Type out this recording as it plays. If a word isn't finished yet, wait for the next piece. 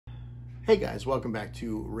Hey guys, welcome back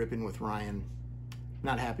to Rippin' with Ryan.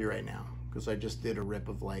 Not happy right now because I just did a rip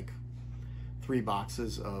of like 3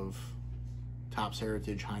 boxes of Topps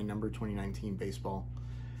Heritage High Number 2019 baseball,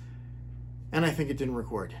 and I think it didn't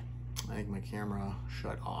record. I think my camera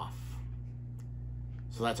shut off,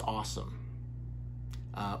 so that's awesome.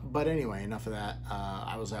 But anyway, enough of that.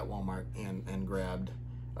 I was at Walmart and grabbed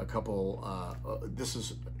a couple. This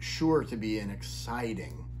is sure to be an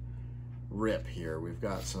exciting rip here. We've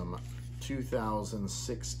got some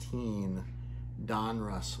 2016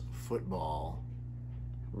 Donruss football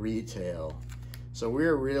retail. So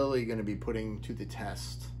we're really going to be putting to the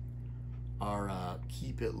test our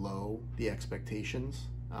keep it low, the expectations.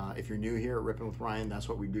 If you're new here at Rippin' with Ryan, that's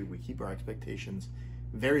what we do. We keep our expectations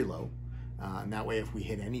very low. And that way, if we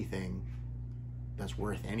hit anything that's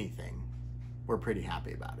worth anything, we're pretty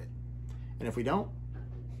happy about it. And if we don't,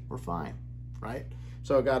 we're fine, right?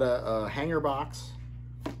 So I got a hanger box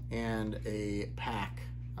and a pack,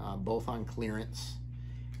 both on clearance.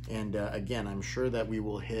 And again, I'm sure that we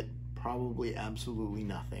will hit probably absolutely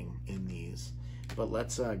nothing in these, but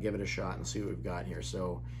let's give it a shot and see what we've got here.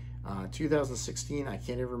 So 2016, I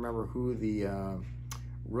can't even remember who the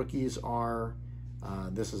rookies are.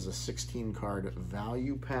 This is a 16 card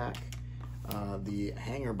value pack. The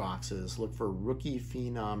hanger boxes, look for rookie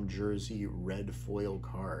phenom jersey red foil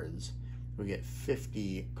cards. We get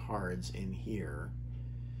 50 cards in here.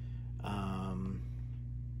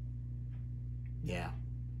 Yeah,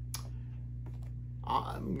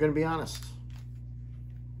 I'm gonna be honest,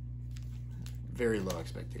 very low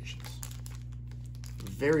expectations,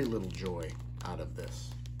 very little joy out of this,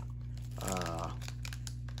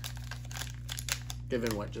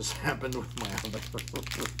 given what just happened with my other.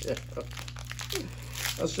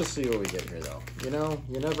 Let's just see what we get here, though. You know,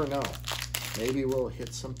 you never know. Maybe we'll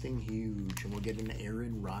hit something huge and we'll get an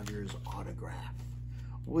Aaron Rodgers autograph.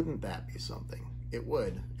 Wouldn't that be something? It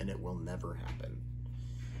would, and it will never happen.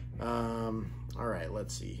 All right,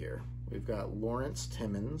 let's see here. We've got Lawrence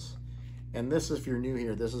Timmons. And this, if you're new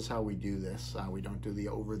here, this is how we do this. We don't do the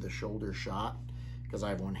over-the-shoulder shot because I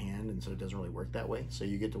have one hand, and so it doesn't really work that way. So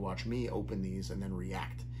you get to watch me open these and then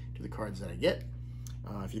react to the cards that I get.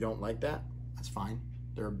 If you don't like that, that's fine.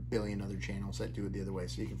 There are a billion other channels that do it the other way,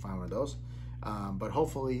 so you can find one of those. But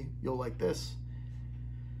hopefully you'll like this.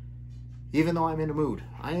 Even though I'm in a mood,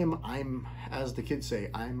 I'm as the kids say,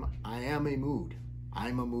 I am a mood.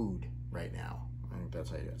 I'm a mood right now. I think that's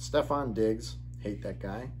how you do it. Stephon Diggs, hate that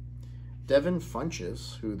guy. Devin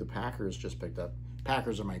Funchess, who the Packers just picked up.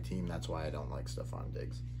 Packers are my team, that's why I don't like Stephon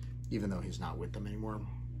Diggs, even though he's not with them anymore.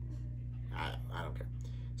 I don't care.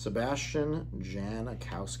 Sebastian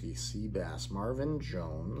Janikowski, Seabass, Marvin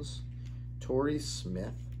Jones, Torrey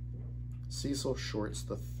Smith, Cecil Shorts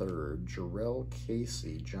III, Jarrell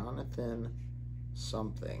Casey, Jonathan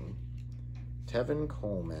something, Tevin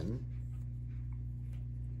Coleman,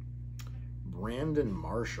 Brandon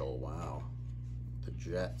Marshall, wow, the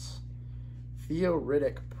Jets, Theo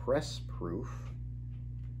Riddick, press proof.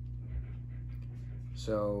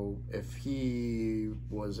 So if he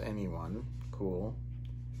was anyone, cool.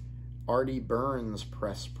 Artie Burns,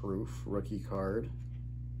 press proof, rookie card.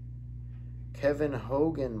 Kevin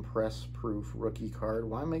Hogan, press proof, rookie card.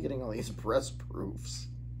 Why am I getting all these press proofs?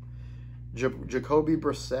 Jacoby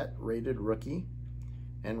Brissett, rated rookie.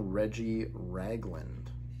 And Reggie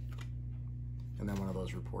Ragland. And then one of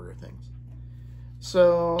those reporter things.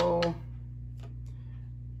 So,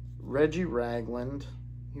 Reggie Ragland,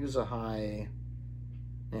 he was a high,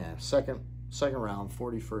 yeah, second round,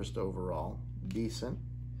 41st overall. Decent.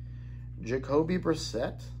 Jacoby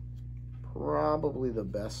Brissett, probably the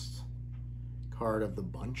best card of the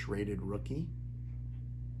bunch, rated rookie.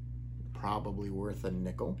 Probably worth a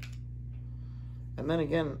nickel. And then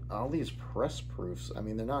again, all these press proofs, I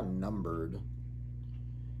mean, they're not numbered,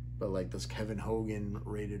 but like this Kevin Hogan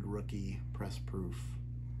rated rookie press proof.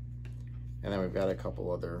 And then we've got a couple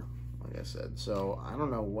other, like I said. So I don't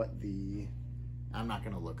know what the, I'm not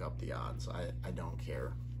going to look up the odds. I don't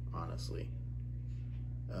care, honestly.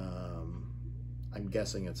 I'm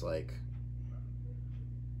guessing it's like,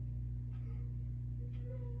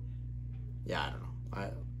 yeah, I don't know.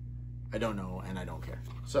 I don't know, and I don't care.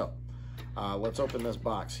 So let's open this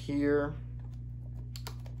box here.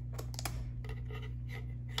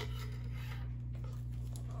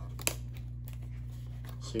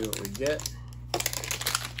 See what we get.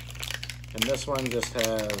 And this one just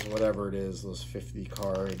has whatever it is, those 50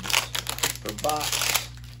 cards per box.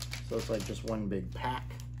 So it's like just one big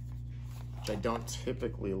pack, which I don't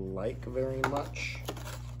typically like very much,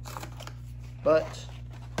 but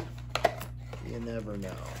you never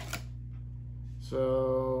know.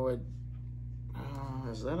 So,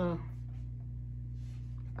 is that a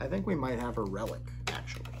I think we might have a relic,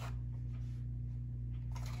 actually.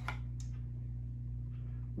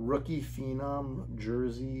 Rookie Phenom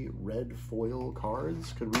Jersey red foil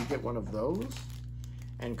cards. Could we get one of those?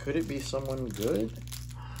 And could it be someone good?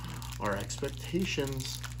 Our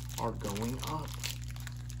expectations are going up.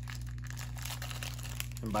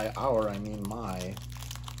 And by our, I mean my.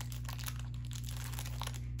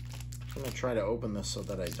 I'm going to try to open this so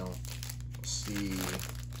that I don't see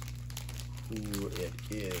who it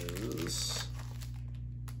is.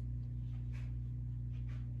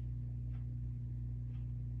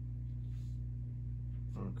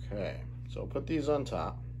 Okay, so I'll put these on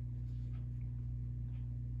top.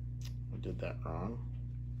 I did that wrong.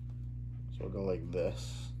 So we'll go like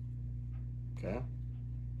this. Okay.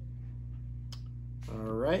 All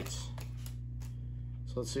right.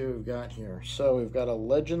 So let's see what we've got here. So we've got a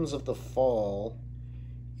Legends of the Fall,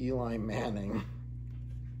 Eli Manning.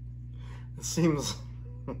 It seems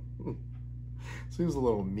seems a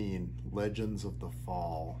little mean. Legends of the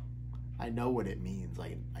Fall. I know what it means.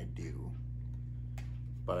 I do.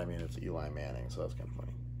 But I mean, it's Eli Manning, so that's kind of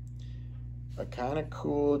funny. A kind of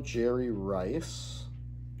cool Jerry Rice.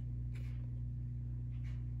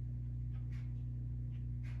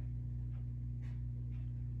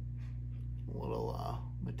 A little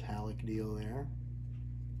metallic deal there.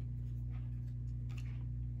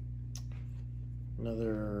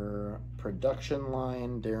 Another production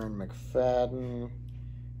line, Darren McFadden,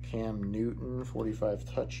 Cam Newton, 45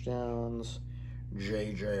 touchdowns.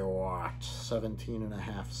 J.J. Watt,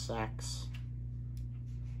 17.5 sacks.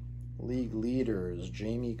 League leaders,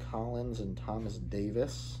 Jamie Collins and Thomas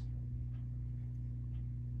Davis.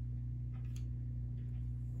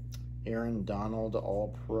 Aaron Donald,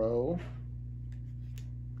 All-Pro.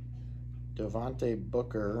 Devontae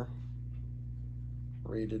Booker,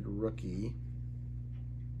 rated rookie.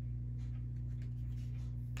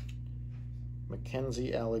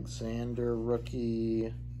 Mackenzie Alexander,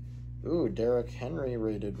 rookie. Ooh, Derrick Henry,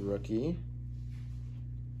 rated rookie.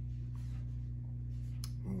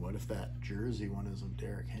 What if that jersey one is of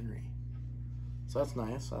Derrick Henry? So that's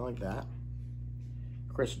nice. I like that.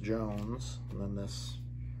 Chris Jones, and then this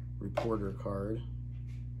reporter card.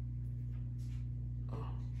 Oh,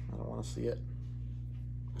 I don't want to see it.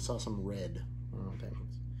 I saw some red. I don't know what that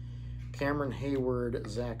means. Cameron Hayward,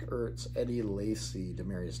 Zach Ertz, Eddie Lacy,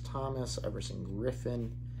 Demaryius Thomas, Everson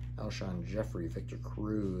Griffin, Alshon Jeffrey, Victor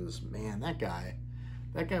Cruz. Man, that guy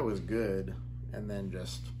was good. And then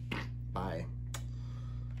just bye.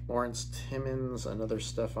 Lawrence Timmons, another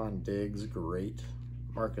Stephon Diggs, great.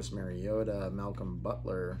 Marcus Mariota, Malcolm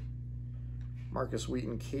Butler, Marcus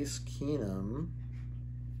Wheaton, Case Keenum,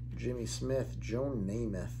 Jimmy Smith, Joe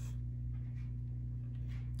Namath,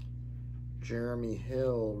 Jeremy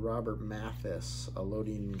Hill, Robert Mathis,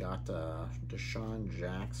 Alodi Ngata, Deshaun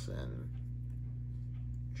Jackson,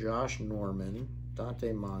 Josh Norman,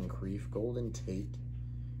 Dante Moncrief, Golden Tate,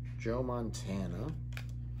 Joe Montana,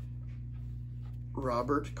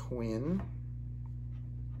 Robert Quinn,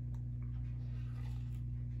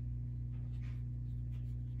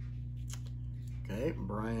 okay,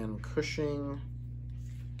 Brian Cushing,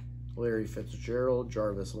 Larry Fitzgerald,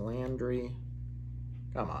 Jarvis Landry,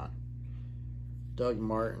 come on, Doug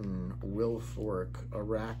Martin, Will Fork,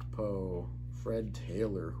 Arakpo, Fred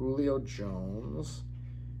Taylor, Julio Jones,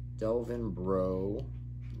 Delvin Breaux,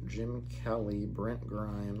 Jim Kelly, Brent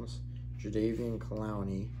Grimes, Jadeveon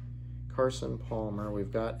Clowney, Carson Palmer.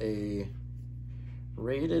 We've got a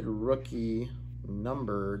rated rookie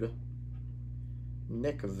numbered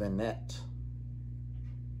Nick Vannett.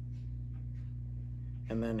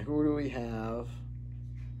 And then who do we have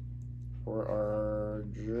for our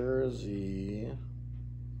jersey?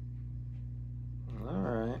 All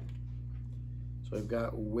right. So we've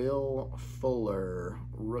got Will Fuller,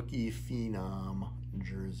 rookie phenom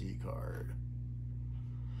jersey card.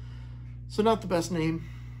 So not the best name,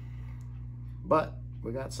 but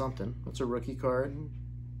we got something. That's a rookie card.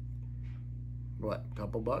 What, a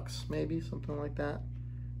couple bucks maybe, something like that.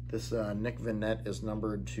 This Nick Vannett is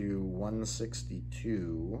numbered to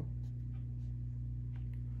 162.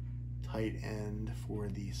 Tight end for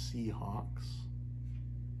the Seahawks.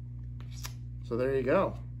 So there you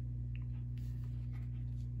go.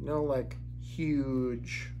 No like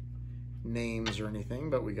huge names or anything,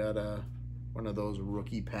 but we got one of those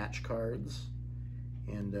rookie patch cards,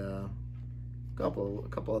 and a couple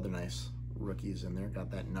other nice rookies in there. Got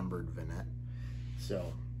that numbered Vannett.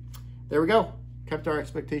 So there we go. Kept our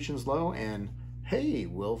expectations low, and hey,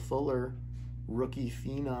 Will Fuller, rookie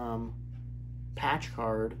phenom, patch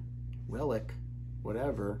card, relic,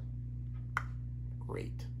 whatever.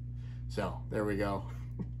 Great. So there we go.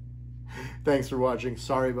 Thanks for watching.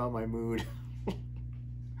 Sorry about my mood.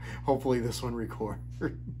 Hopefully this one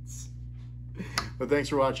records. But thanks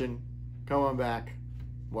for watching. Come on back.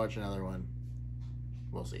 Watch another one.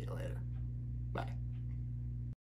 We'll see you later. Bye.